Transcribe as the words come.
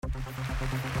Oh,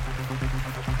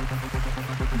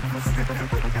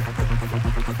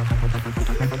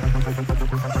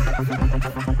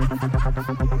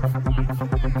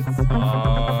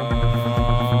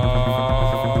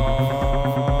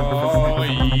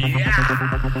 yeah!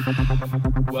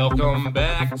 Welcome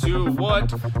back to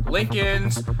What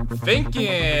Lincoln's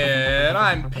Thinking.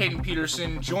 I'm Peyton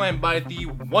Peterson, joined by the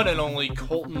one and only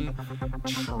Colton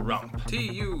Trump.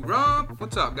 T.U. Rump.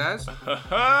 What's up, guys?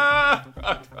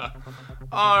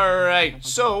 Alright,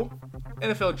 so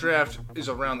NFL draft is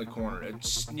around the corner.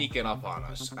 It's sneaking up on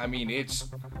us. I mean,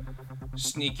 it's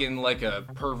sneaking like a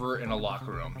pervert in a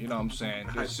locker room. You know what I'm saying?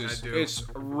 It's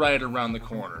right around the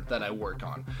corner that I work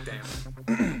on.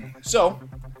 Damn. So,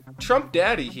 Trump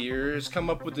Daddy here has come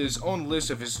up with his own list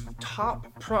of his top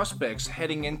prospects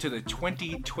heading into the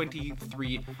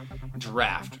 2023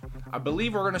 draft. I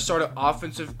believe we're gonna start at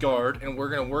offensive guard, and we're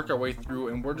gonna work our way through,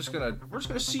 and we're just gonna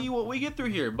see what we get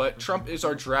through here. But Trump is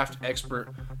our draft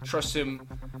expert. Trust him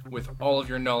with all of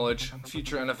your knowledge,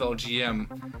 future NFL GM.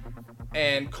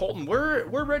 And Colton,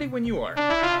 we're ready when you are.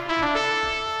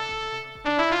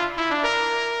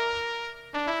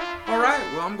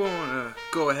 Alright, well, I'm going to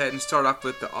go ahead and start off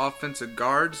with the offensive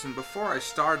guards. And before I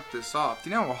start this off, do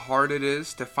you know how hard it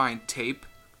is to find tape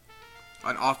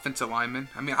on offensive linemen?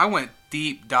 I mean, I went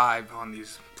deep dive on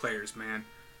these players, man.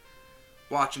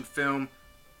 Watching film,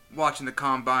 watching the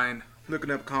combine,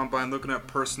 looking up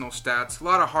personal stats. A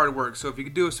lot of hard work. So if you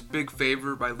could do us a big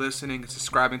favor by listening and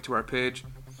subscribing to our page,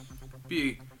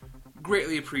 be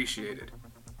greatly appreciated.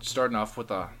 Starting off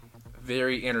with a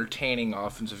very entertaining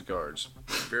offensive guards.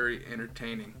 Very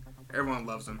entertaining. Everyone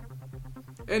loves them.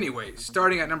 Anyway,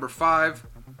 starting at number 5,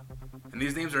 and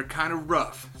these names are kind of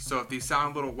rough, so if these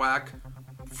sound a little whack,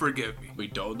 forgive me. We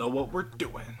don't know what we're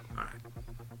doing. Alright.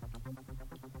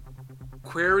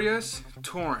 Quarius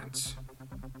Torrance.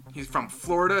 He's from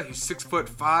Florida. He's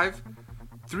 6'5",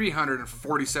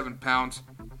 347 pounds.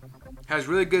 Has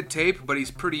really good tape, but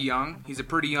he's pretty young. He's a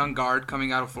pretty young guard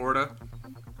coming out of Florida.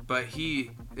 But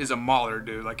he is a mauler,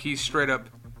 dude. Like, he straight up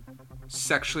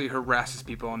sexually harasses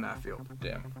people on that field.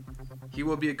 Damn. He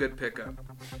will be a good pickup.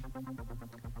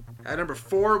 At number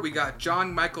 4, we got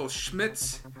John Michael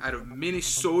Schmitz out of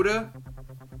Minnesota.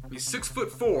 He's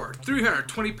 6'4",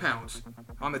 320 pounds.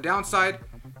 On the downside,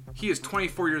 he is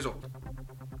 24 years old.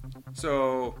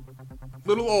 So,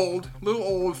 little old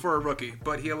for a rookie,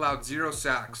 but he allowed 0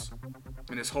 sacks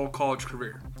in his whole college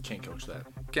career. Can't coach that.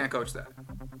 Can't coach that.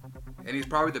 And he's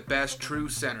probably the best true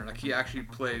center. Like, he actually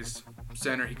plays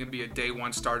center. He can be a day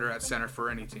one starter at center for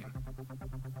any team.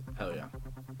 Hell yeah.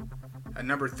 At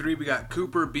number 3, we got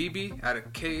Cooper Beebe out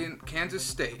of Kansas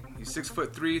State. He's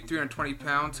 6'3", 320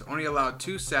 pounds. Only allowed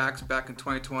 2 sacks back in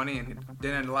 2020 and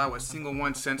didn't allow a single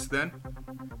one since then.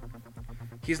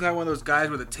 He's not one of those guys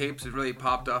where the tapes have really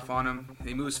popped off on him.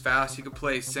 He moves fast. He could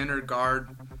play center, guard,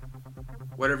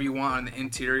 whatever you want on the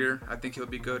interior. I think he'll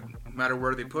be good no matter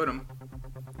where they put him.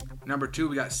 Number 2,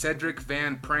 we got Cedric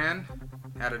Van Pran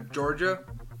out of Georgia.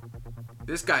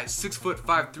 This guy is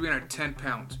 6'5", 310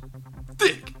 pounds.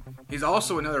 Thick! He's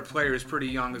also another player who's pretty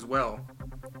young as well.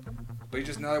 But he's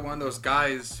just another one of those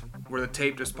guys where the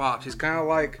tape just pops. He's kind of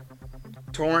like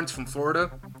Torrance from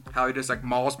Florida, how he just like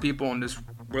mauls people and just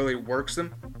really works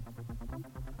them.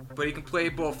 But he can play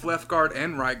both left guard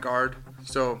and right guard.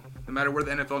 So no matter where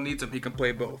the NFL needs him, he can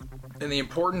play both. And the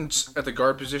importance at the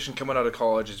guard position coming out of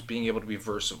college is being able to be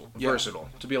versatile,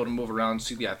 to be able to move around,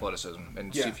 see the athleticism,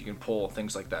 and see if you can pull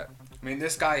things like that. I mean,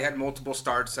 this guy had multiple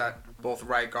starts at both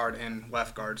right guard and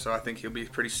left guard, so I think he'll be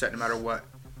pretty set no matter what.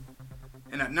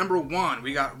 And at number 1,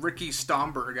 we got Ricky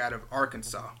Stomberg out of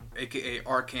Arkansas, a.k.a.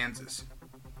 Arkansas.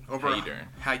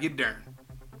 How you doing?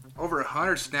 Over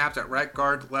 100 snaps at right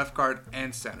guard, left guard,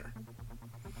 and center.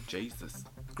 Jesus.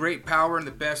 Great power and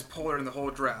the best puller in the whole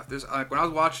draft. When I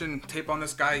was watching tape on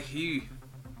this guy, he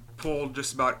pulled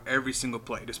just about every single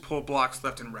play. Just pulled blocks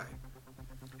left and right.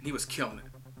 And he was killing it.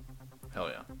 Hell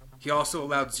yeah. He also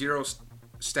allowed 0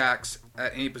 sacks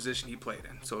at any position he played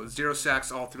in. So 0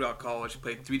 sacks all throughout college. He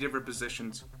played 3 different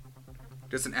positions.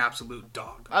 Just an absolute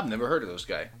dog. I've never heard of this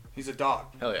guy. He's a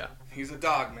dog. Hell yeah. He's a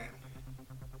dog, man.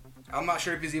 I'm not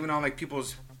sure if he's even on like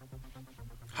people's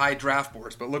high draft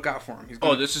boards, but look out for him.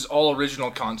 This is all original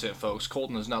content, folks.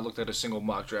 Colton has not looked at a single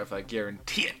mock draft, I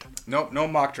guarantee it. Nope, no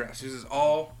mock drafts. This is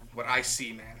all what I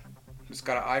see, man. Just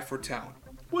got an eye for talent.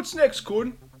 What's next,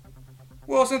 Colton?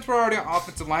 Well, since we're already on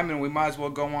offensive linemen, we might as well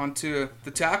go on to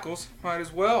the tackles. Might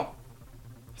as well.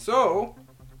 So,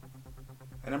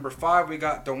 at number 5, we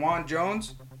got DeJuan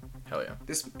Jones. Hell yeah.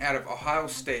 This out of Ohio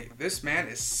State. This man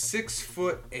is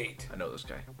 6'8". I know this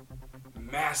guy.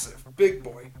 Massive. Big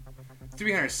boy.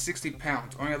 360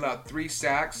 pounds. Only allowed 3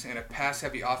 sacks and a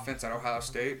pass-heavy offense at Ohio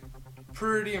State.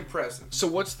 Pretty impressive. So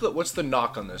what's the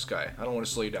knock on this guy? I don't want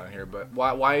to slow you down here, but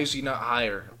why is he not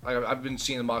higher? I've been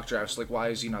seeing the mock drafts. Like, why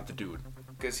is he not the dude?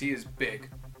 Because he is big.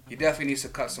 He definitely needs to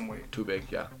cut some weight. Too big,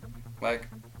 yeah. Like,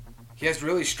 he has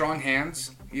really strong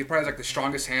hands. He probably has like the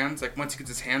strongest hands. Like, once he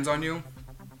gets his hands on you,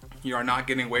 you are not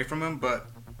getting away from him. But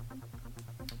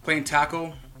playing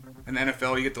tackle in the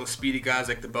NFL, you get those speedy guys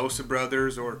like the Bosa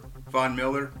brothers or Von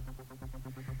Miller.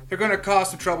 They're going to cause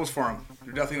some troubles for him.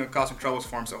 They're definitely going to cause some troubles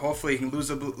for him. So hopefully he can lose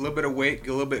a little bit of weight, get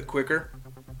a little bit quicker.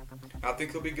 I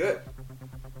think he'll be good.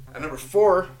 At number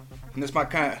 4, and this might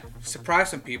kind of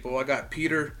surprise some people, I got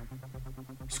Peter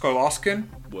Skoloskin.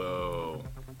 Whoa.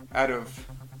 Out of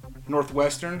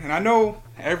Northwestern. And I know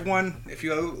everyone, if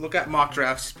you look at mock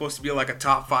drafts, he's supposed to be like a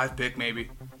top 5 pick maybe.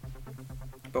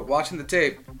 But watching the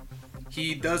tape,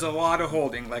 he does a lot of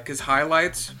holding. Like, his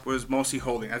highlights was mostly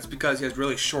holding. That's because he has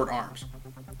really short arms.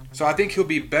 So I think he'll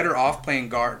be better off playing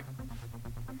guard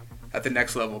at the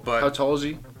next level. But how tall is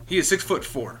he? He is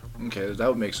 6'4". Okay, that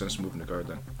would make sense moving to guard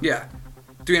then. Yeah,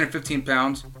 315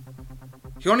 pounds.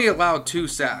 He only allowed 2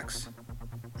 sacks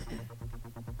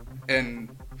in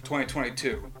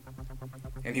 2022.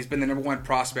 And he's been the number 1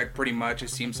 prospect pretty much, it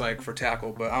seems like, for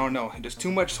tackle. But I don't know. Just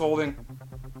too much holding.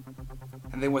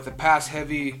 And then with a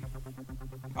pass-heavy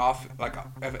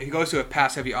if he goes to a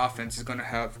pass-heavy offense, he's going to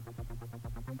have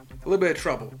a little bit of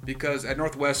trouble. Because at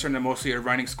Northwestern, they're mostly a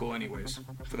running school anyways,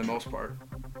 for the most part.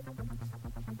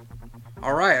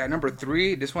 Alright, at number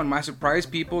 3, this one might surprise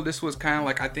people. This was kind of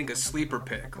like, I think, a sleeper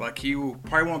pick. Like, he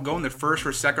probably won't go in the first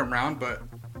or second round, but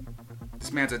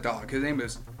this man's a dog. His name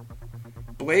is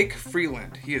Blake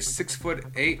Freeland. He is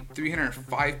 6'8",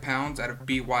 305 pounds out of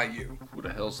BYU. Who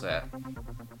the hell's that?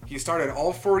 He started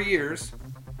all 4 years.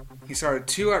 He started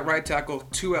 2 at right tackle,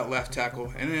 2 at left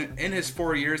tackle. And in his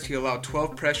 4 years, he allowed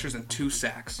 12 pressures and 2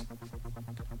 sacks.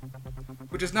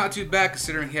 Which is not too bad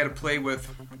considering he had to play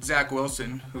with Zach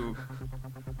Wilson, who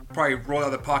probably rolled out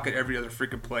of the pocket every other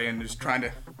freaking play and is trying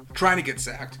to get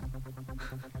sacked.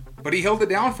 But he held it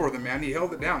down for them, man. He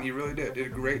held it down. He really did. Did a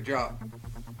great job.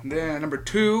 And then at number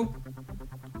 2,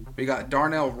 we got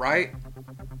Darnell Wright.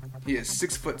 He is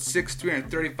 6'6",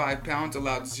 335 pounds,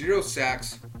 allowed 0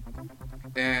 sacks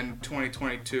in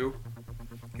 2022.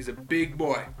 He's a big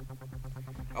boy.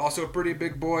 Also a pretty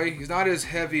big boy. He's not as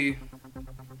heavy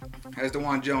as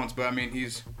DeJuan Jones, but I mean,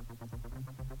 he's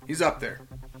up there.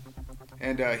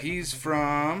 And he's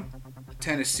from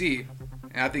Tennessee,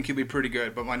 and I think he'll be pretty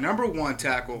good. But my number 1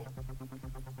 tackle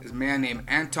is a man named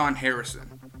Anton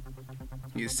Harrison.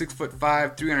 He is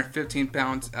 6'5", 315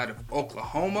 pounds out of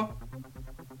Oklahoma.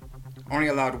 Only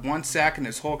allowed 1 sack in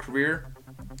his whole career.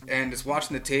 And just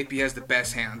watching the tape, he has the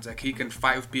best hands. Like, he can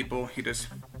fight with people. He just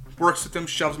works with them,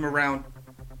 shoves them around.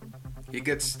 He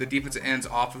gets the defensive ends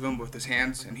off of him with his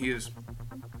hands, and he is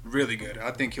really good.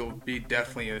 I think he'll be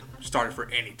definitely a starter for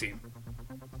any team.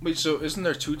 Wait, so isn't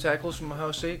there 2 tackles from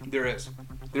Ohio State? There is.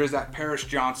 There's that Paris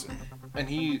Johnson. And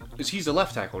he's a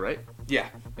left tackle, right? Yeah.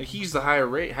 And he's the higher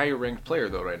ranked player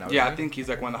though right now. Yeah, I think he's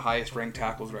like one of the highest ranked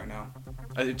tackles right now.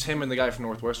 It's him and the guy from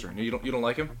Northwestern. You don't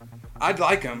like him? I'd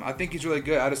like him. I think he's really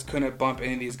good. I just couldn't bump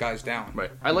any of these guys down.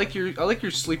 Right. I like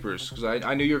your sleepers because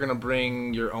I knew you were gonna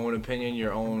bring your own opinion,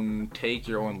 your own take,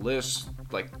 your own list,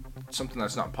 like something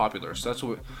that's not popular. So that's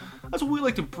what we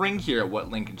like to bring here at What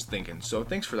Lincoln's Thinking. So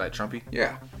thanks for that, Trumpy.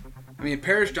 Yeah. I mean,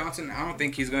 Paris Johnson, I don't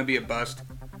think he's going to be a bust.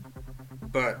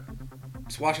 But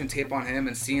just watching tape on him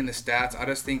and seeing the stats, I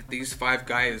just think these 5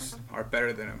 guys are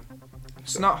better than him.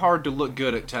 It's not hard to look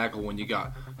good at tackle when you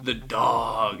got the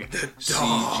dog.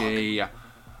 CJ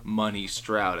Money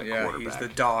Stroud at quarterback. Yeah, he's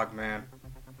the dog, man.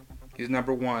 He's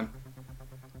number 1.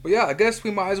 But yeah, I guess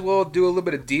we might as well do a little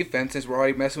bit of defense since we're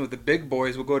already messing with the big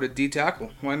boys. We'll go to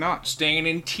D-tackle. Why not? Staying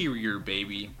interior,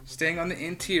 baby. Staying on the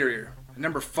interior. At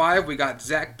number 5, we got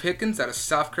Zach Pickens out of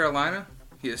South Carolina.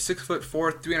 He is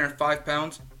 6'4", 305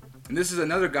 pounds. And this is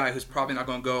another guy who's probably not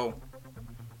going to go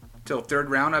till 3rd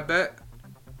round, I bet.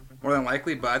 More than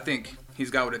likely, but I think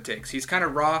he's got what it takes. He's kind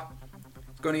of raw.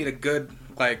 He's going to need a good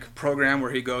program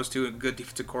where he goes to, a good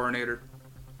defensive coordinator.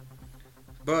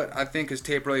 But I think his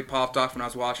tape really popped off when I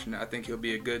was watching it. I think he'll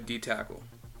be a good D-tackle.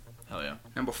 Hell yeah.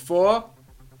 Number 4,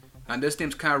 and this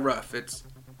name's kind of rough. It's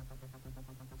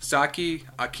Saki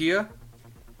Akia.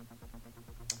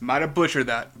 Might have butchered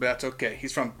that, but that's okay.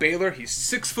 He's from Baylor. He's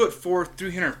 6'4",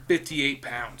 358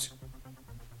 pounds.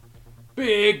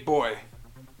 Big boy.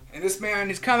 And this man,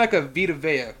 he's kind of like a Vita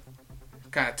Vea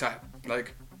kind of type.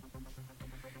 Like,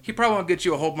 he probably won't get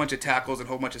you a whole bunch of tackles and a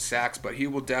whole bunch of sacks, but he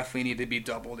will definitely need to be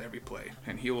doubled every play,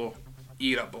 and he will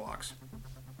eat up blocks.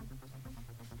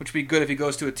 which would be good if he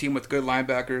goes to a team with good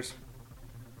linebackers.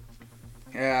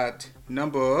 At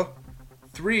number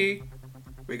 3,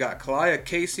 we got Kalia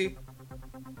Casey.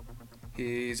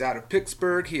 He's out of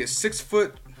Pittsburgh. He is 6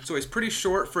 foot, so he's pretty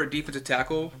short for a defensive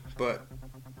tackle, but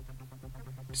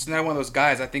he's not one of those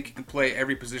guys. I think he can play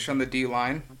every position on the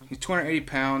D-line. He's 280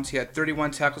 pounds. He had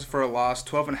 31 tackles for a loss,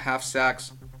 12 and a half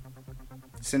sacks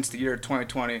since the year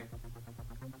 2020.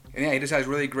 And yeah, he just has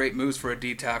really great moves for a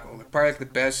D tackle. Probably like the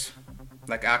best,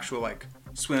 like actual like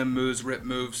swim moves, rip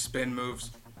moves, spin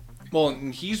moves. Well,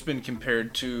 and he's been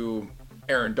compared to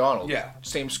Aaron Donald. Yeah.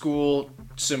 Same school,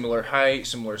 similar height,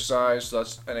 similar size. So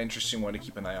that's an interesting one to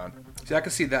keep an eye on. So I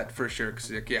can see that for sure.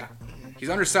 Cause like, yeah, he's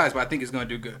undersized, but I think he's gonna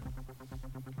do good.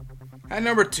 At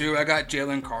number 2, I got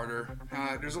Jalen Carter.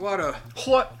 There's a lot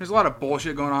of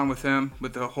bullshit going on with him,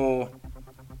 with the whole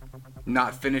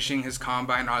not finishing his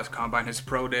combine, not his combine, his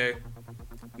pro day,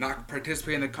 not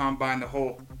participating in the combine, the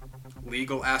whole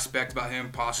legal aspect about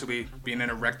him possibly being in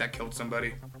a wreck that killed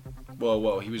somebody.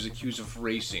 Whoa, he was accused of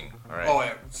racing, all right? Oh,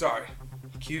 yeah, sorry.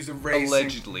 Accused of racing.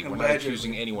 Allegedly. We're not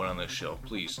accusing anyone on this show.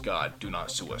 Please, God, do not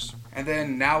sue us. And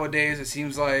then nowadays, it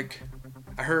seems like,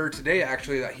 I heard today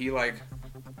actually that he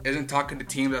isn't talking to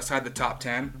teams outside the top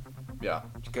 10. Yeah.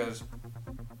 Because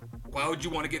why would you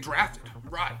want to get drafted?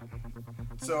 Right.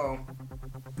 So,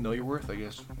 know your worth, I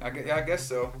guess. I guess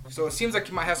so. So it seems like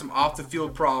he might have some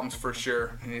off-the-field problems for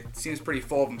sure. And it seems pretty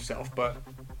full of himself. But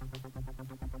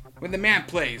when the man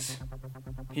plays,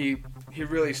 he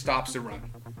really stops the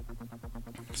run.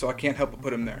 So I can't help but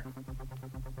put him there.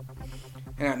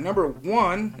 And at number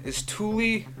 1 is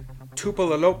Tuli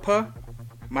Tupalalopa.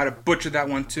 Might have butchered that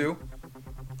one too.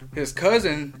 His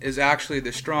cousin is actually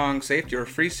the strong safety or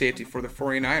free safety for the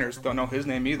 49ers. Don't know his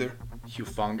name either.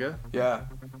 Hufanga? Yeah.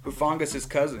 Hufanga's his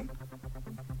cousin.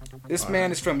 This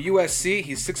man is from USC.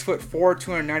 He's 6'4",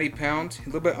 290 pounds. He's a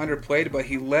little bit underplayed, but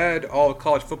he led all of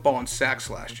college football in sacks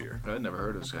last year. I've never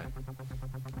heard of this guy.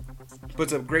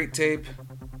 Puts up great tape,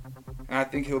 and I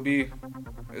think he'll be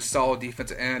a solid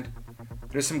defensive end.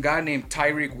 There's some guy named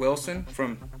Tyreek Wilson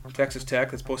from Texas Tech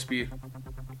that's supposed to be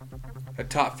a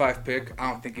top 5 pick.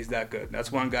 I don't think he's that good.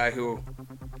 That's one guy who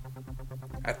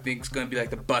I think is going to be like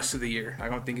the bust of the year. I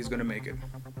don't think he's going to make it.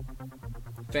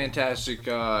 Fantastic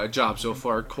job so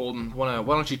far, Colton. Why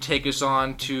don't you take us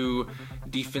on to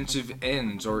defensive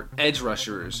ends or edge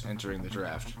rushers entering the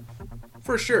draft?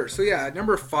 For sure. So yeah, at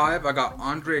number 5, I got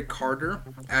Andre Carter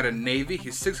out of Navy.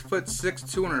 He's 6'6",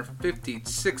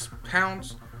 256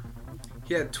 pounds.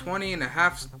 He had 20 and a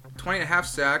half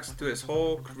sacks through his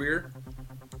whole career.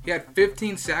 He had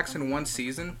 15 sacks in one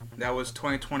season. That was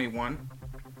 2021.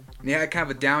 And he had kind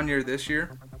of a down year this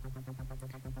year.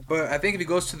 But I think if he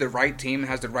goes to the right team,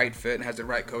 has the right fit, and has the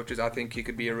right coaches, I think he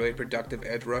could be a really productive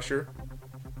edge rusher.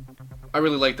 I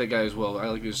really like that guy as well. I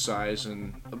like his size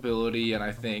and ability, and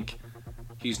I think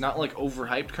he's not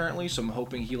overhyped currently, so I'm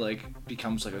hoping he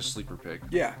becomes a sleeper pick.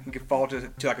 Yeah, he could fall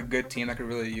to a good team that could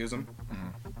really use him. Mm-hmm.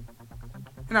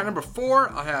 And at number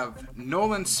 4, I have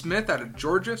Nolan Smith out of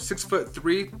Georgia,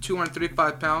 6'3",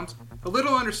 235 pounds, a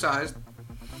little undersized.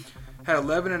 Had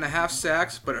 11 and a half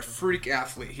sacks, but a freak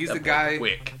athlete. He's the guy.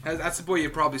 Quick. That's the boy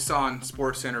you probably saw on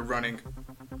SportsCenter running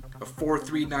a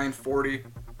 4.39 40.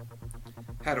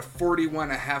 Had a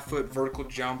 41.5 foot vertical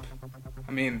jump.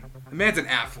 I mean, the man's an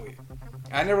athlete.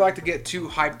 I never like to get too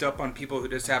hyped up on people who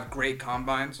just have great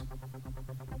combines,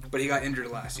 but he got injured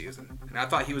last season, and I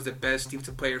thought he was the best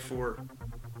defensive player for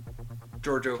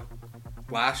Georgia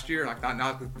last year.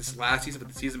 Not this last season,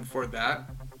 but the season before that.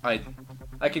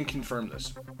 I can confirm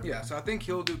this. Yeah, so I think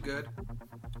he'll do good.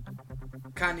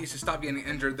 Kind of needs to stop getting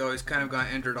injured, though. He's kind of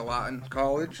gotten injured a lot in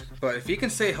college. But if he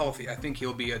can stay healthy, I think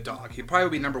he'll be a dog. He'd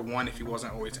probably be number 1 if he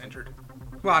wasn't always injured.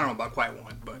 Well, I don't know about quite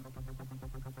 1, but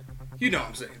you know what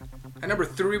I'm saying. At number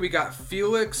 3, we got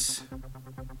Felix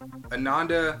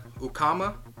Ananda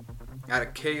Ukama out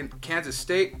of Kansas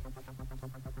State.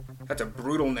 That's a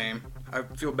brutal name. I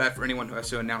feel bad for anyone who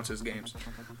has to announce his games.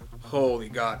 Holy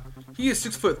God. He is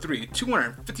 6'3",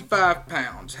 255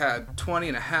 pounds, had 20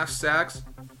 and a half sacks.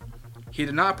 He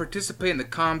did not participate in the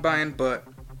combine, but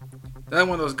another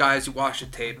one of those guys who watch the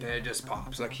tape and it just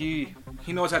pops. He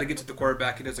knows how to get to the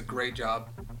quarterback. He does a great job.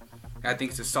 I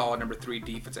think he's a solid number 3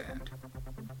 defensive end.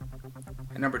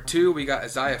 At number 2, we got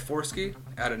Isaiah Forsky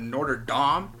out of Notre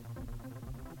Dame.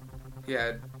 He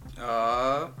had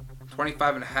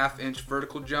 25.5-inch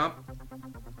vertical jump.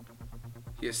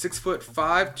 He is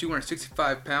 6'5",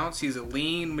 265 pounds. He's a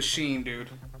lean machine,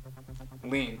 dude.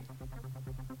 Lean.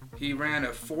 He ran a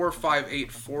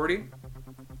 4.58 40,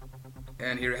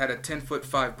 and he had a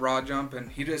 10'5" broad jump,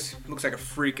 and he just looks like a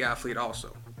freak athlete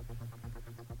also.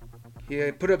 He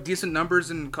put up decent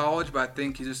numbers in college, but I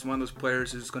think he's just one of those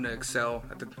players who's going to excel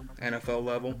at the NFL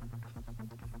level.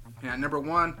 And number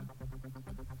 1,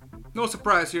 no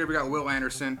surprise here, we got Will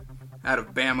Anderson out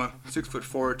of Bama,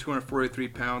 6'4", 243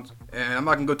 pounds. And I'm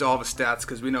not going to go to all the stats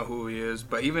because we know who he is,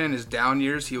 but even in his down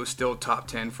years, he was still top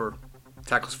 10 for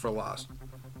tackles for loss.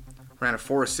 Ran a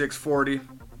 4.6 40.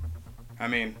 I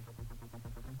mean,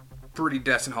 pretty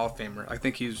decent Hall of Famer. I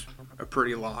think he's a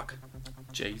pretty lock.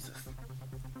 Jesus.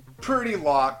 Pretty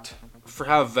locked. For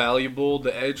how valuable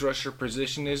the edge rusher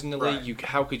position is in the Right. league,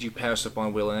 how could you pass up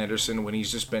on Will Anderson when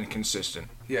he's just been consistent?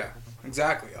 Yeah,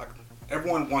 exactly. Like,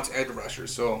 everyone wants edge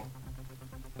rushers, so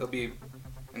it'll be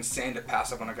insane to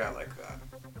pass up on a guy like that.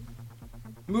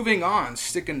 Moving on,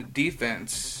 sticking to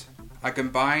defense, I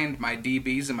combined my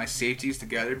DBs and my safeties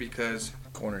together because,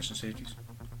 Corners and safeties.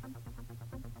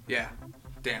 yeah,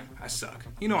 damn, I suck.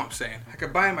 You know what I'm saying. I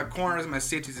combined my corners and my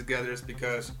safeties together just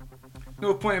because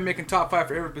no point in making top 5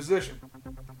 for every position.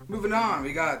 Moving on,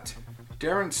 we got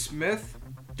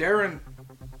Darren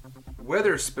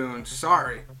Witherspoon,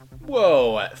 sorry.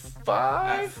 Whoa, at At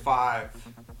 5?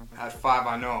 5. At 5,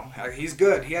 I know. He's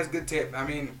good. He has good tape. I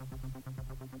mean,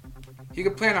 he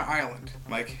could play on an island.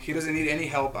 Like, he doesn't need any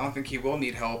help. I don't think he will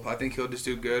need help. I think he'll just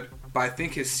do good. But I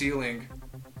think his ceiling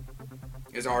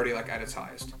is already, like, at its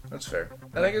highest. That's fair.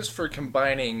 I think it's for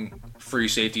combining free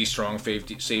safety, strong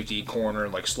safety, corner,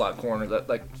 like slot corner. That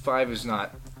like 5 is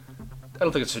not. I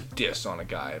don't think it's a diss on a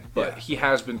guy, but Yeah. he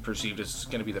has been perceived as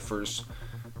going to be the first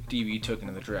DB taken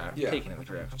in the draft. Yeah. Taken in the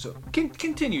draft. So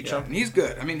continue, Trump. And he's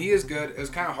good. I mean, he is good. It was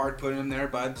kind of hard putting him there,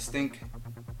 but I just think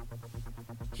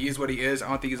he is what he is. I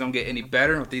don't think he's going to get any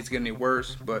better. I don't think he's going to get any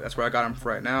worse, but that's where I got him for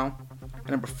right now.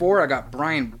 And number 4, I got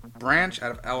Brian Branch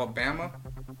out of Alabama.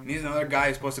 And he's another guy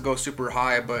who's supposed to go super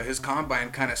high, but his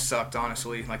combine kind of sucked,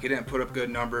 honestly. Like, he didn't put up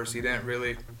good numbers. He didn't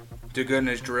really do good in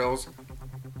his drills.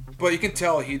 But you can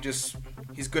tell he's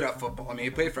good at football. I mean, he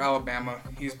played for Alabama.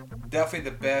 He's definitely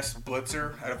the best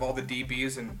blitzer out of all the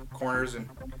DBs and corners and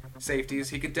safeties.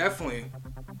 He could definitely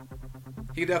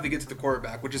get to the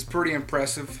quarterback, which is pretty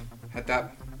impressive at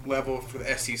that level for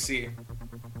the SEC.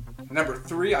 Number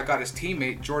 3, I got his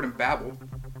teammate, Jordan Battle,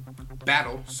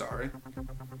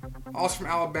 also from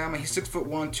Alabama. He's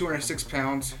 6'1", 206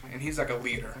 pounds, and he's like a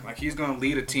leader. Like, he's going to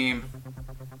lead a team.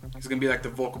 He's going to be like the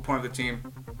vocal point of the team.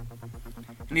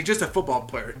 And he's just a football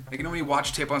player. Like, you know, when you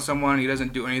watch tape on someone, he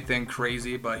doesn't do anything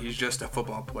crazy, but he's just a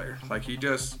football player. Like, he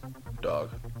just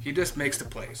makes the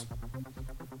plays.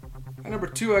 At number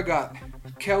 2, I got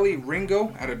Kelly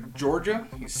Ringo out of Georgia.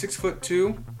 He's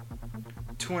 6'2",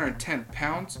 210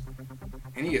 pounds,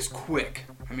 and he is quick.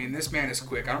 I mean, this man is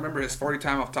quick. I don't remember his 40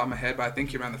 time off the top of my head, but I think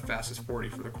he ran the fastest 40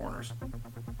 for the corners.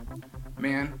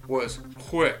 Man was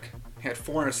quick. He had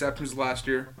 4 interceptions last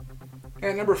year.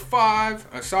 And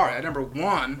at number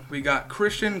 1, we got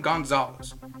Christian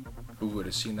Gonzalez. Who would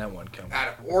have seen that one coming? Out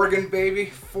of Oregon, baby.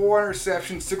 4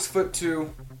 interceptions,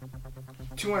 6'2",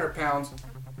 200 pounds.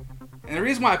 And the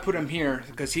reason why I put him here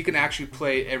is because he can actually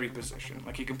play every position.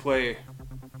 Like, he can play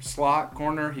slot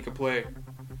corner, he can play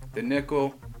the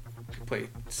nickel, he can play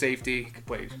safety, he can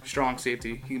play strong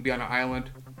safety, he can be on an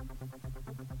island.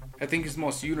 I think he's the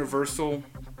most universal,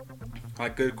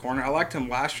 like, good corner. I liked him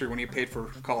last year when he played for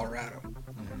Colorado,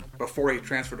 before he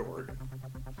transferred to Oregon.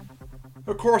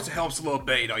 Of course, it helps a little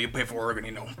bit, you play for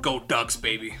Oregon, go Ducks,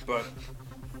 baby. But,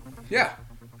 yeah,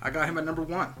 I got him at number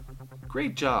 1.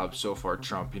 Great job so far,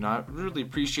 Trump. I really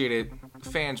appreciate it.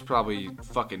 Fans probably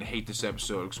fucking hate this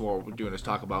episode because what we're doing is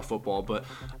talk about football. But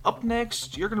up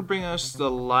next, you're going to bring us the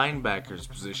linebackers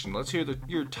position. Let's hear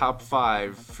your top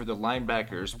 5 for the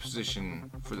linebackers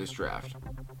position for this draft.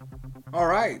 All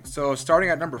right, so starting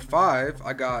at number 5,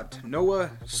 I got Noah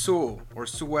Sewell,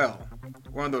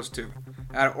 one of those two,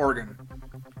 out of Oregon.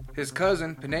 His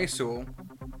cousin, Penei Sewell,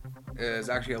 is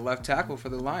actually a left tackle for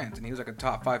the Lions, and he was like a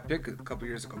top 5 pick a couple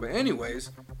years ago. But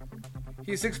anyways,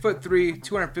 he's 6'3",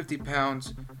 250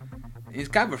 pounds. He's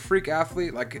kind of a freak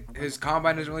athlete. Like, his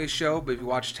combine doesn't really show, but if you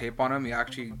watch tape on him, he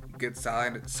actually gets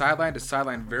sideline to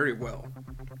sideline very well.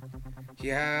 He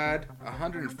had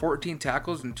 114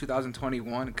 tackles in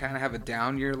 2021. Kind of have a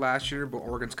down year last year, but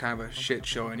Oregon's kind of a shit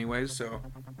show anyways. So,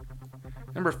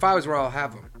 number 5 is where I'll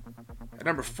have him. At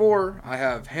number 4, I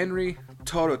have Henry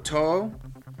To'oTo'o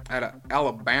out of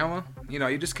Alabama.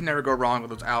 You just can never go wrong with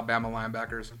those Alabama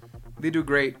linebackers. They do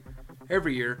great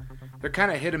every year. They're kind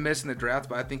of hit and miss in the draft,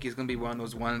 but I think he's going to be one of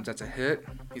those ones that's a hit.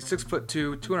 He's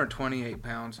 6'2", 228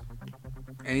 pounds.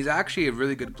 And he's actually a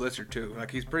really good blitzer, too. Like,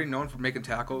 he's pretty known for making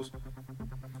tackles.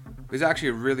 He's actually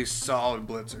a really solid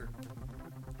blitzer.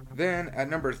 Then, at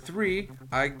number 3,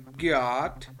 I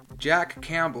got Jack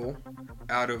Campbell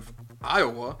out of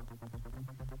Iowa.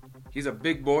 He's a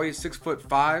big boy. He's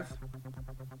 6'5".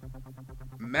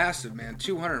 Massive, man.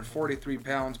 243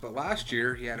 pounds. But last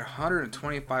year, he had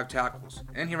 125 tackles.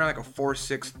 And he ran like a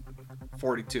 4.6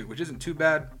 42, which isn't too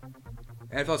bad.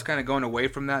 NFL's kind of going away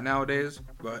from that nowadays.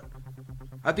 But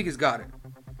I think he's got it.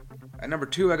 At number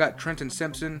 2, I got Trenton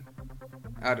Simpson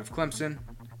out of Clemson.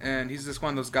 And he's just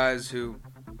one of those guys who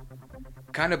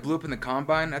kind of blew up in the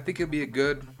combine. I think he'll be a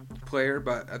good player,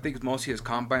 but I think mostly his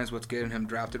combine is what's getting him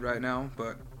drafted right now.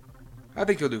 But I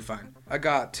think he'll do fine. I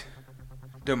got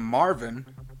DeMarvin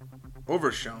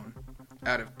Overshown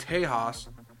out of Tejas.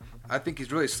 I think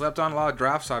he's really slept on a lot of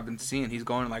drafts I've been seeing. He's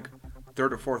going like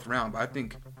 3rd or 4th round, but I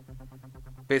think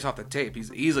based off the tape,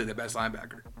 he's easily the best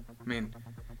linebacker. I mean,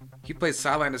 he plays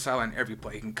sideline to sideline every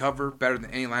play. He can cover better than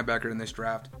any linebacker in this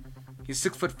draft. He's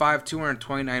 6'5",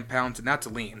 229 pounds, and that's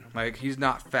lean. Like, he's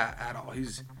not fat at all.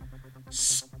 He's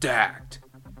stacked.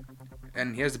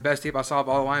 And he has the best tape I saw of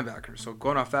all the linebackers. So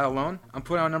going off that alone, I'm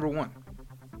putting on number 1.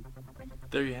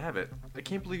 There you have it. I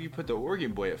can't believe you put the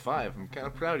Oregon boy at 5. I'm kind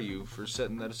of proud of you for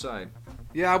setting that aside.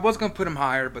 Yeah, I was going to put him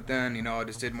higher, but then, I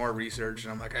just did more research,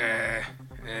 and I'm like,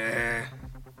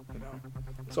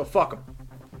 So fuck him.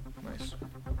 Nice.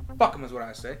 Fuck him is what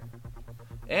I say.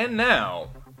 And now,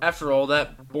 after all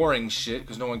that boring shit,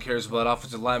 because no one cares about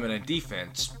offensive linemen and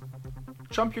defense,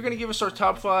 Trump, you're going to give us our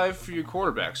top 5 for your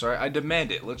quarterbacks, all right? I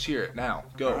demand it. Let's hear it now.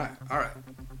 Go. All right.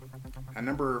 At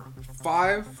number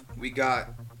 5, we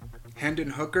got Hendon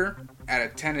Hooker out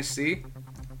of Tennessee.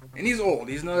 And he's old.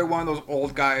 He's another one of those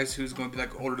old guys who's going to be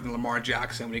like older than Lamar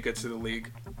Jackson when he gets to the league.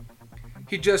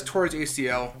 He just tore his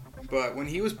ACL, but when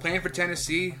he was playing for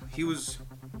Tennessee, they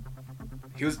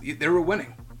were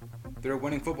winning. They were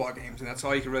winning football games, and that's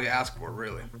all you can really ask for,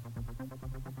 really.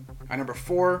 At number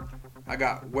 4, I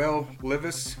got Will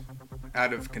Levis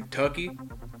out of Kentucky.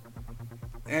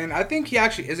 And I think he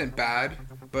actually isn't bad,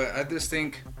 but I just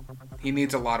think he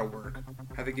needs a lot of work.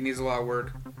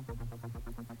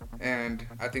 And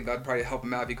I think that'd probably help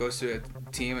him out if he goes to a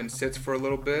team and sits for a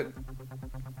little bit.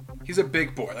 He's a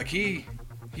big boy. Like, he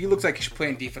looks like he should play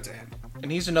in defensive end.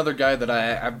 And he's another guy that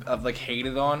I've like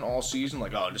hated on all season.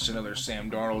 Like, oh, just another Sam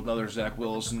Darnold, another Zach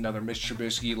Wilson, another Mitch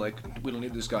Trubisky. Like, we don't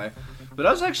need this guy. But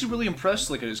I was actually really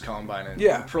impressed, like, at his combine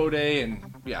and pro day,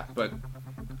 and but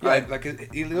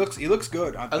he looks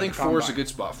good. I think 4 is a good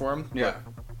spot for him. Yeah,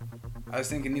 I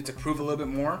just think he needs to prove a little bit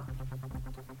more.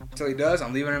 Until he does,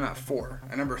 I'm leaving him at 4.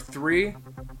 At number 3,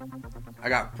 I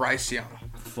got Bryce Young.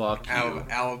 Fuck you. Out of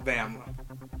Alabama.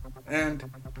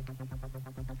 And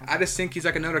I just think he's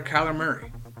like another Kyler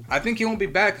Murray. I think he won't be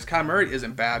bad because Kyler Murray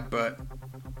isn't bad, but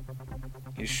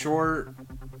he's short.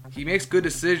 He makes good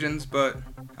decisions, but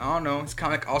I don't know. He's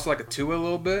kind of also like a Tua a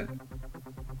little bit.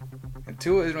 And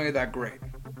Tua isn't really that great.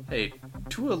 Hey,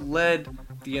 Tua led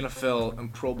the NFL in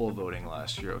Pro Bowl voting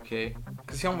last year, okay?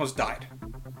 Because he almost died.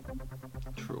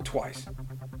 True. Twice.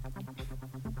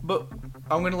 But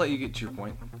I'm going to let you get to your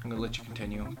point. I'm going to let you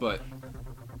continue, but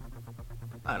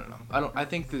I don't know. I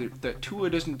think that Tua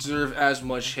doesn't deserve as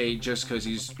much hate just because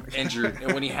he's injured,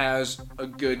 and when he has a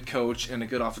good coach and a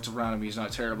good offensive around him, he's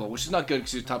not terrible, which is not good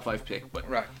because he's a top 5 pick. But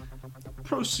right.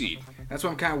 Proceed. That's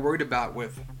what I'm kind of worried about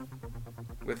with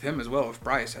him as well, with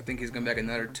Bryce. I think he's going to be like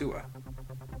another Tua.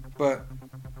 But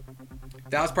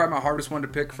that was probably my hardest one to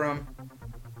pick from.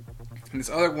 And this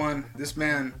other one, this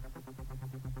man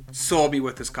sold me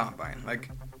with this combine. Like,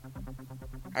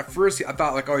 at first I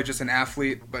thought, like, oh, he's just an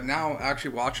athlete. But now,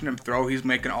 actually watching him throw, he's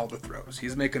making all the throws.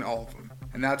 He's making all of them.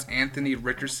 And that's Anthony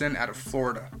Richardson out of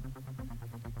Florida.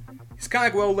 He's kind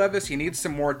of like Will Levis. He needs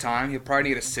some more time. He'll probably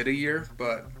need to sit a year.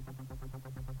 But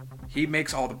he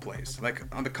makes all the plays.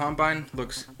 Like, on the combine,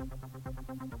 looks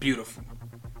beautiful.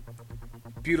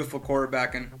 Beautiful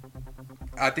quarterbacking.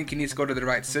 I think he needs to go to the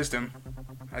right system.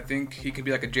 I think he could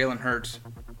be like a Jalen Hurts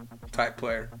type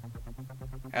player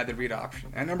at the read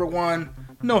option. And number 1,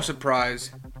 no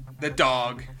surprise, the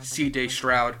dog, C.J.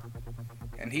 Stroud.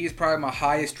 And he's probably my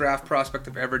highest draft prospect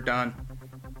I've ever done.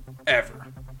 Ever.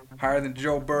 Higher than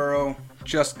Joe Burrow,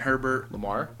 Justin Herbert.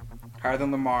 Lamar? Higher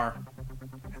than Lamar.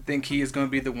 I think he is going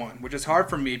to be the one, which is hard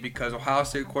for me because Ohio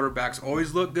State quarterbacks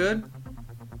always look good.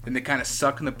 Then they kind of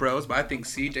suck in the pros, but I think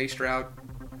C.J. Stroud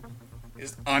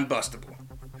is unbustable.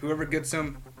 Whoever gets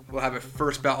him will have a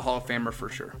first ballot Hall of Famer for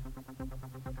sure.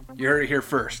 You heard it here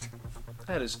first.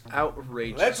 That is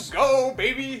outrageous. Let's go,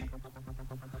 baby!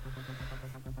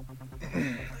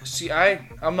 See,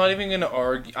 I'm not even going to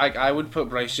argue. I would put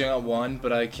Bryce Young at 1,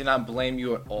 but I cannot blame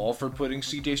you at all for putting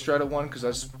C.J. Stroud at 1 because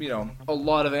that's, a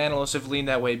lot of analysts have leaned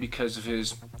that way because of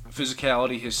his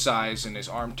physicality, his size, and his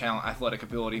arm talent, athletic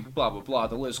ability, blah, blah, blah.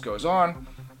 The list goes on.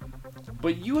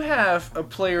 But you have a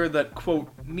player that, quote,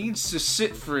 needs to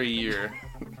sit for a year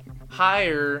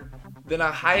higher than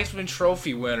a Heisman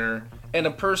Trophy winner and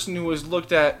a person who was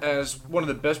looked at as one of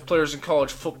the best players in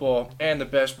college football and the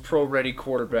best pro-ready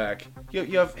quarterback.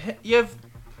 You have.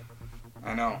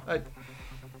 I know.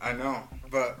 I know,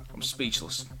 but I'm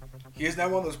speechless. he is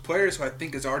not one of those players who I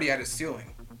think is already at his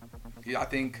ceiling. I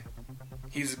think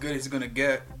he's as good as he's gonna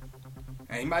get,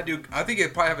 and he might do. I think he'll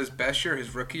probably have his best year,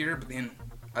 his rookie year, but then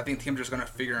I think teams are just gonna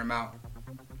figure him out.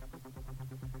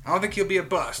 I don't think he'll be a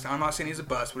bust. I'm not saying he's a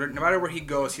bust, but no matter where he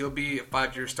goes, he'll be a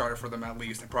 5-year starter for them at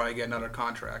least, and probably get another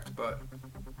contract. But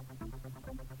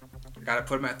I gotta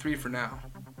put him at 3 for now.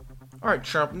 All right,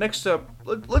 Trump. Next up,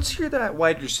 let's hear that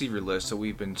wide receiver list that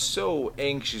we've been so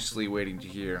anxiously waiting to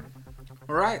hear.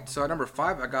 All right, so at number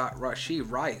 5, I got Rashee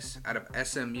Rice out of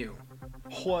SMU.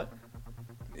 What?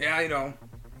 Yeah, you know,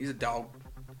 he's a dog.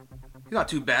 He's not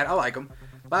too bad. I like him.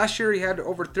 Last year, he had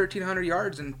over 1,300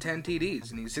 yards and 10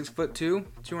 TDs, and he's 6'2",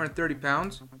 230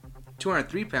 pounds.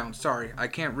 203 pounds, sorry. I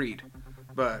can't read.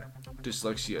 But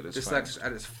Dyslexia at its dyslexia finest.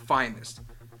 at its finest.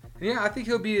 And yeah, I think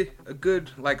he'll be a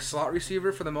good, like, slot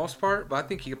receiver for the most part, but I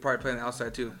think he could probably play on the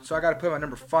outside, too. So I got to put him at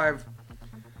number 5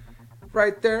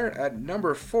 right there. At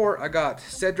number 4, I got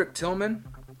Cedric Tillman.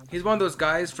 He's one of those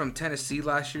guys from Tennessee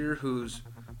last year who's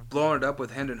blowing it up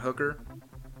with Hendon Hooker,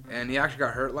 and he actually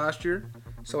got hurt last year.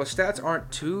 So his stats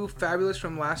aren't too fabulous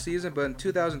from last season, but in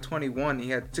 2021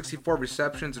 he had 64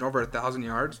 receptions and over 1,000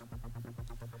 yards.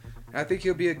 And I think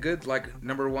he'll be a good, like,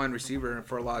 number 1 receiver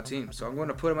for a lot of teams. So I'm going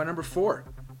to put him at number 4.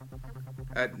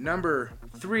 At number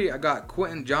 3, I got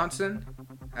Quentin Johnson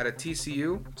out of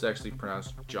TCU. It's actually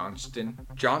pronounced Johnston.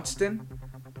 Johnston?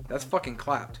 That's fucking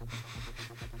clapped.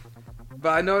 But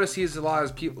I noticed he's a lot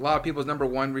of people's number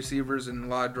 1 receivers in a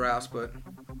lot of drafts, but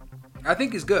I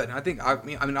think he's good. I mean,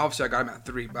 obviously I got him at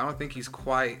 3, but I don't think he's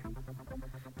quite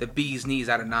the bee's knees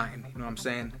out of 9. You know what I'm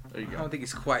saying? There you go. I don't think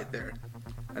he's quite there.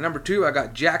 At number 2, I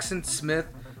got Jackson Smith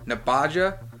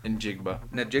Nabaja. And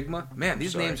Najigma. Man,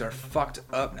 these Sorry. names are fucked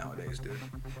up nowadays, dude.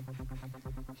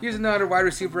 Here's another wide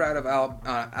receiver out of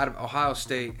Ohio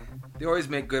State. They always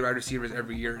make good wide receivers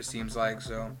every year, it seems like.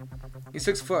 So he's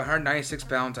 6 foot, 196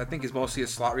 pounds. I think he's mostly a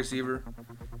slot receiver.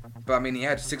 But I mean, he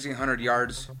had 1,600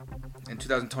 yards in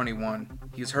 2021.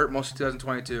 He was hurt most of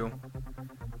 2022.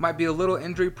 Might be a little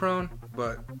injury prone,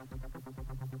 but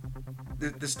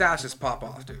the stats just pop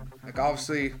off, dude. Like,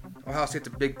 obviously, Ohio State's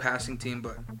a big passing team,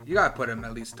 but you gotta put him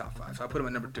at least top 5. So I put him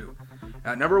at number 2.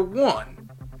 At number 1,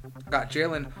 I got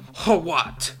Jalen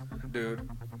Howat, dude.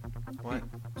 What?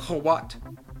 Howat.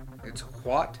 It's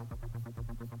what?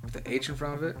 With the H in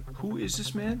front of it. Who is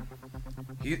this man?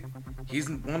 He's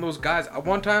one of those guys.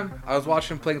 One time, I was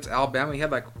watching him play against Alabama. He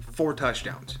had like 4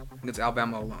 touchdowns against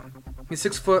Alabama alone. He's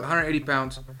 6 foot, 180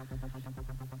 pounds.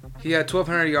 He had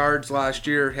 1,200 yards last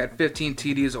year. Had 15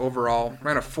 TDs overall.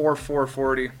 Ran a 4.4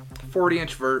 40.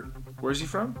 40-inch vert. Where's he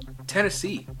from?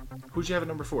 Tennessee. Who'd you have at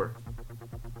number 4?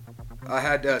 I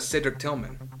had Cedric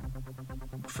Tillman.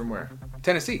 From where?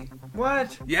 Tennessee.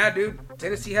 What? Yeah, dude.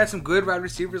 Tennessee had some good wide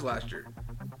receivers last year.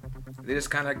 They just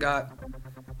kind of got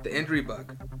the injury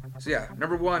bug. So yeah,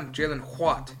 number 1, Jalen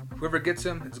Howat. Whoever gets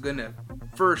him is going to,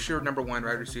 for sure, number 1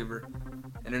 wide receiver.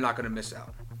 And they're not going to miss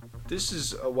out. This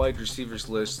is a wide receivers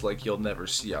list like you'll never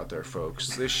see out there,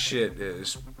 folks. This shit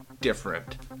is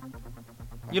different.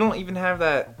 You don't even have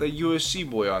the USC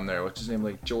boy on there. What's his name?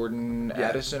 Like Jordan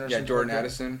Addison or something? Yeah, Jordan like that?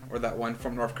 Addison. Or that one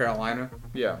from North Carolina.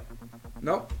 Yeah.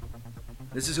 Nope.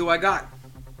 This is who I got.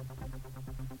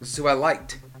 This is who I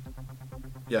liked.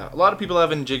 Yeah, a lot of people have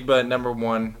Njigba at number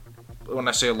 1. When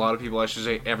I say a lot of people, I should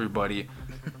say everybody.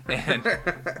 And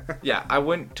yeah, I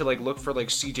went to look for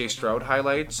CJ Stroud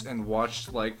highlights and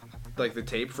watched like the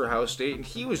tape for Ohio State, and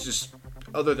he was just,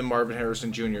 other than Marvin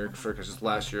Harrison Jr. because it's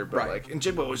last year, but right.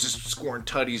 Njigba was just scoring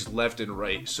tutties left and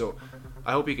right. So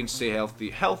I hope he can stay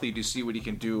healthy to see what he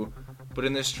can do. But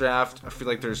in this draft, I feel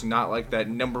like there's not that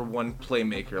number 1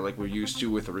 playmaker like we're used to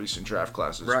with the recent draft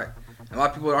classes. Right. And a lot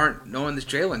of people aren't knowing this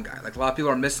Jalen guy. Like, a lot of people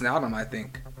are missing out on him, I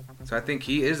think. So I think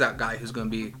he is that guy who's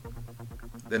going to be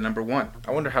the number 1.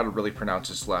 I wonder how to really pronounce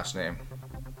his last name.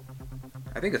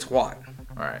 I think it's Howat.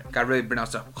 All right. Got to really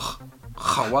pronounce that.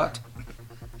 Howat.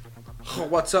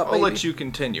 What's up, I'll baby? let you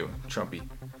continue, Trumpy.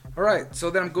 All right. So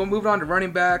then I'm going to move on to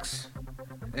running backs.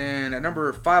 And at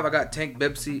number 5, I got Tank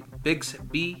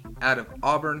Bigsby out of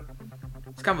Auburn.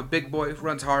 He's kind of a big boy,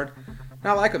 runs hard. And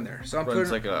I like him there. So I'm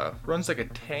runs like a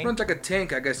tank. Runs like a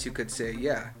tank, I guess you could say.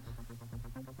 Yeah.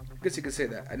 I guess you could say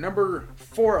that. At number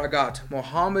 4, I got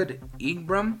Mohamed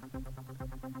Ingram.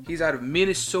 He's out of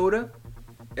Minnesota.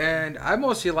 And I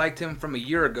mostly liked him from a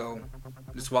year ago,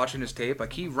 just watching his tape.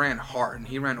 Like, he ran hard and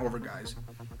he ran over guys.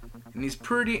 And he's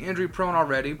pretty injury prone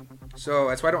already. So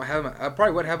that's why I don't have him. I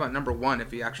probably would have him at number 1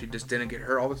 if he actually just didn't get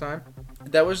hurt all the time.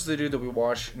 That was the dude that we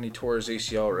watched and he tore his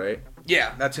ACL, right?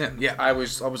 Yeah, that's him. Yeah. I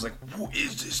was like, who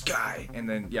is this guy? And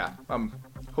then, yeah,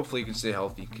 hopefully he can stay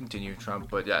healthy, continue Trump.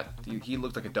 But yeah, he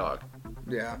looked like a dog.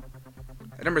 Yeah.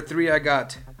 At number 3, I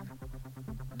got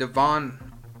Devon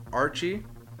Archie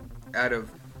out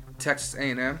of Texas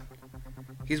A&M.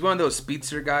 He's one of those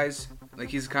speedster guys. Like,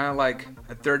 he's kind of like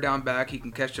a third down back. He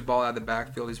can catch the ball out of the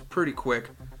backfield. He's pretty quick.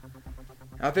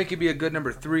 I think he'd be a good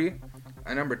number 3.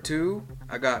 At number 2,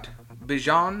 I got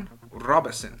Bijan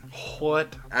Robinson.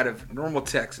 What? Out of Normal,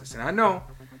 Texas. And I know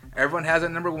everyone has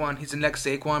at number 1. He's the next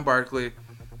Saquon Barkley.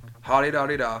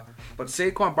 Ha-de-da-de-da. But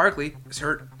Saquon Barkley is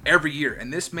hurt every year.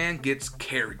 And this man gets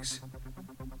carries.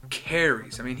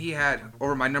 Carries. I mean, he had,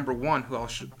 over my number 1, who I'll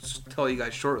tell you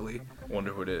guys shortly.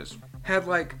 Wonder who it is. Had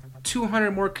like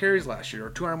 200 more carries last year. Or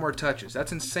 200 more touches.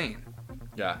 That's insane.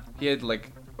 Yeah. He had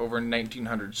like over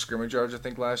 1,900 scrimmage yards, I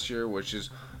think, last year, which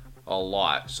is a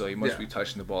lot. So he must be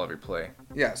touching the ball every play.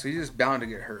 Yeah, so he's just bound to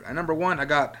get hurt. At number 1, I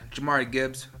got Jamari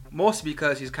Gibbs. Mostly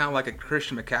because he's kind of like a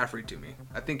Christian McCaffrey to me.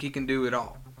 I think he can do it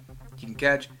all. He can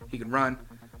catch. He can run.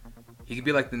 He could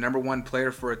be like the number 1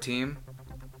 player for a team.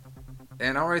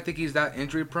 And I don't really think he's that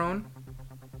injury prone.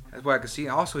 That's what I can see.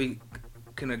 Also, he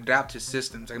can adapt to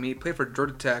systems. I mean, he played for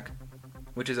Georgia Tech,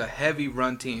 which is a heavy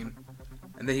run team.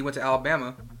 And then he went to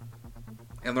Alabama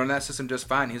and learned that system just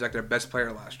fine. He was like their best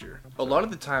player last year. A lot of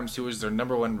the times he was their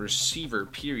number 1 receiver,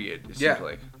 period, it seems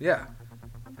like. Yeah.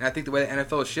 And I think the way the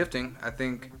NFL is shifting, I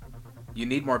think you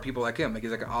need more people like him. Like,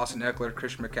 he's like an Austin Eckler,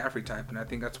 Christian McCaffrey type. And I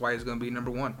think that's why he's going to be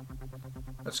number 1.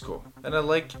 That's cool. And I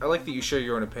like that you share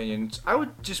your own opinions. I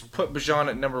would just put Bijan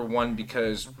at number 1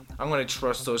 because I'm going to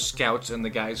trust those scouts and the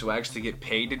guys who actually get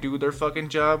paid to do their fucking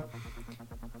job.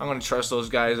 I'm going to trust those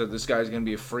guys that this guy's going to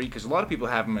be a freak because a lot of people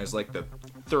have him as like the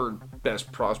 3rd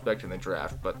best prospect in the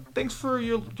draft. But thanks for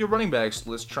your running backs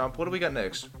list, Trump. What do we got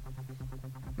next?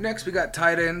 Next, we got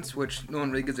tight ends, which no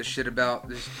one really gives a shit about.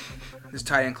 This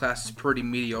tight end class is pretty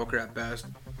mediocre at best.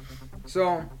 So,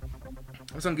 I'm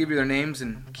just going to give you their names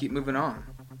and keep moving on.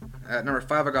 At number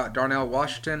 5, I got Darnell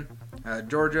Washington,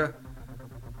 Georgia.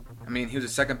 I mean, he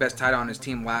was the 2nd best tight end on his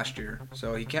team last year.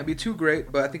 So, he can't be too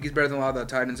great, but I think he's better than a lot of the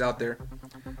tight ends out there.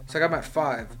 So, I got him at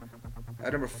 5.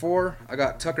 At number 4, I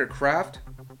got Tucker Kraft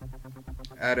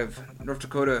out of North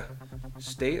Dakota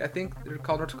State, I think they're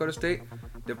called North Dakota State.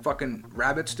 The fucking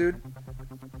Rabbits, dude.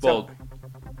 Well,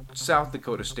 South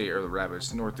Dakota State are the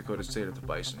Rabbits. North Dakota State are the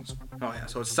Bisons. Oh, yeah.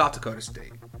 So it's South Dakota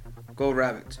State. Go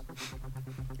Rabbits.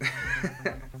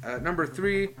 Number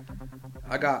 3,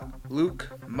 I got Luke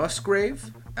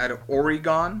Musgrave out of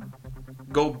Oregon.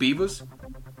 Go Beavers.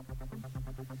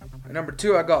 At number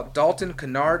 2, I got Dalton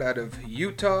Kennard out of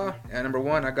Utah. At number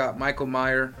 1, I got Michael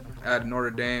Mayer out of Notre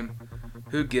Dame.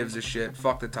 Who gives a shit?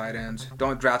 Fuck the tight ends.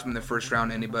 Don't draft him in the first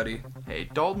round, anybody. Hey,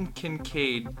 Dalton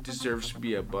Kincaid deserves to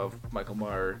be above Michael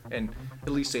Mayer and at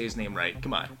least say his name right.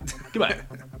 Come on. Come on.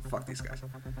 Fuck these guys.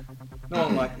 No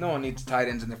one needs tight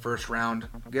ends in the first round.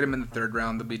 Get him in the 3rd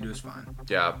round. They'll be just fine.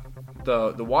 Yeah.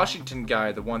 The Washington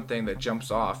guy, the one thing that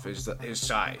jumps off is his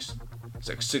size. It's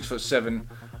like 6'7",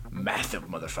 massive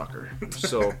motherfucker.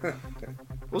 So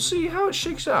we'll see how it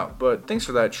shakes out. But thanks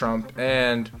for that, Trump.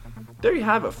 And there you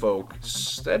have it,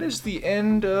 folks. That is the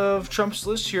end of Trump's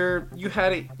list here. You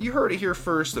heard it here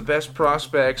first. The best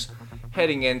prospects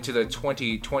heading into the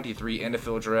 2023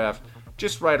 NFL Draft,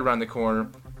 just right around the corner.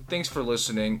 Thanks for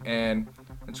listening, and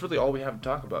that's really all we have to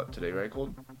talk about today, right,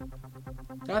 Colton?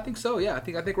 I think so. Yeah, I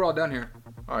think we're all done here.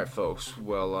 All right, folks.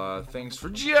 Well, thanks for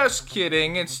just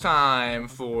kidding. It's time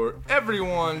for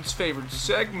everyone's favorite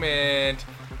segment,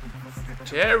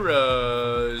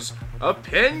 Tara's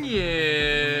Opinions.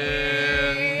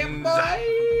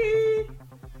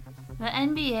 The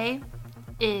NBA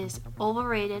is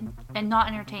overrated and not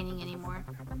entertaining anymore.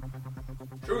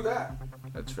 True that.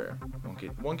 That's fair.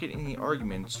 Won't get any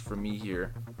arguments from me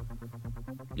here.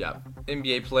 Yeah,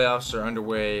 NBA playoffs are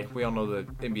underway. We all know the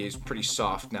NBA is pretty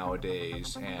soft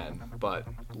nowadays, but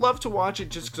love to watch it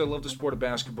just because I love the sport of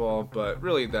basketball. But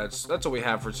really, that's all we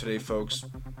have for today, folks.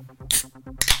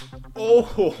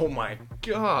 Oh my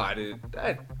God!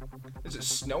 Is it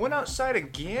snowing outside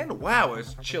again? Wow,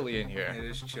 it's chilly in here. It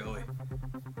is chilly.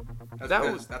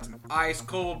 That's an ice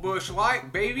cold Busch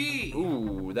Light, baby.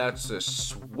 Ooh, that's a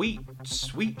sweet,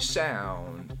 sweet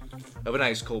sound of an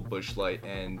ice cold Busch Light.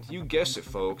 And you guessed it,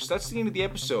 folks. That's the end of the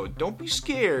episode. Don't be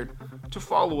scared to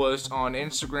follow us on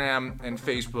Instagram and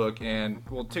Facebook. And,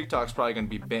 well, TikTok's probably going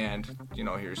to be banned,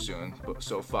 here soon.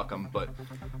 So fuck them. But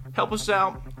help us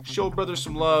out. Show brothers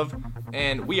some love.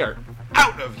 And we are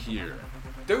out of here.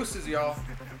 Deuces, y'all.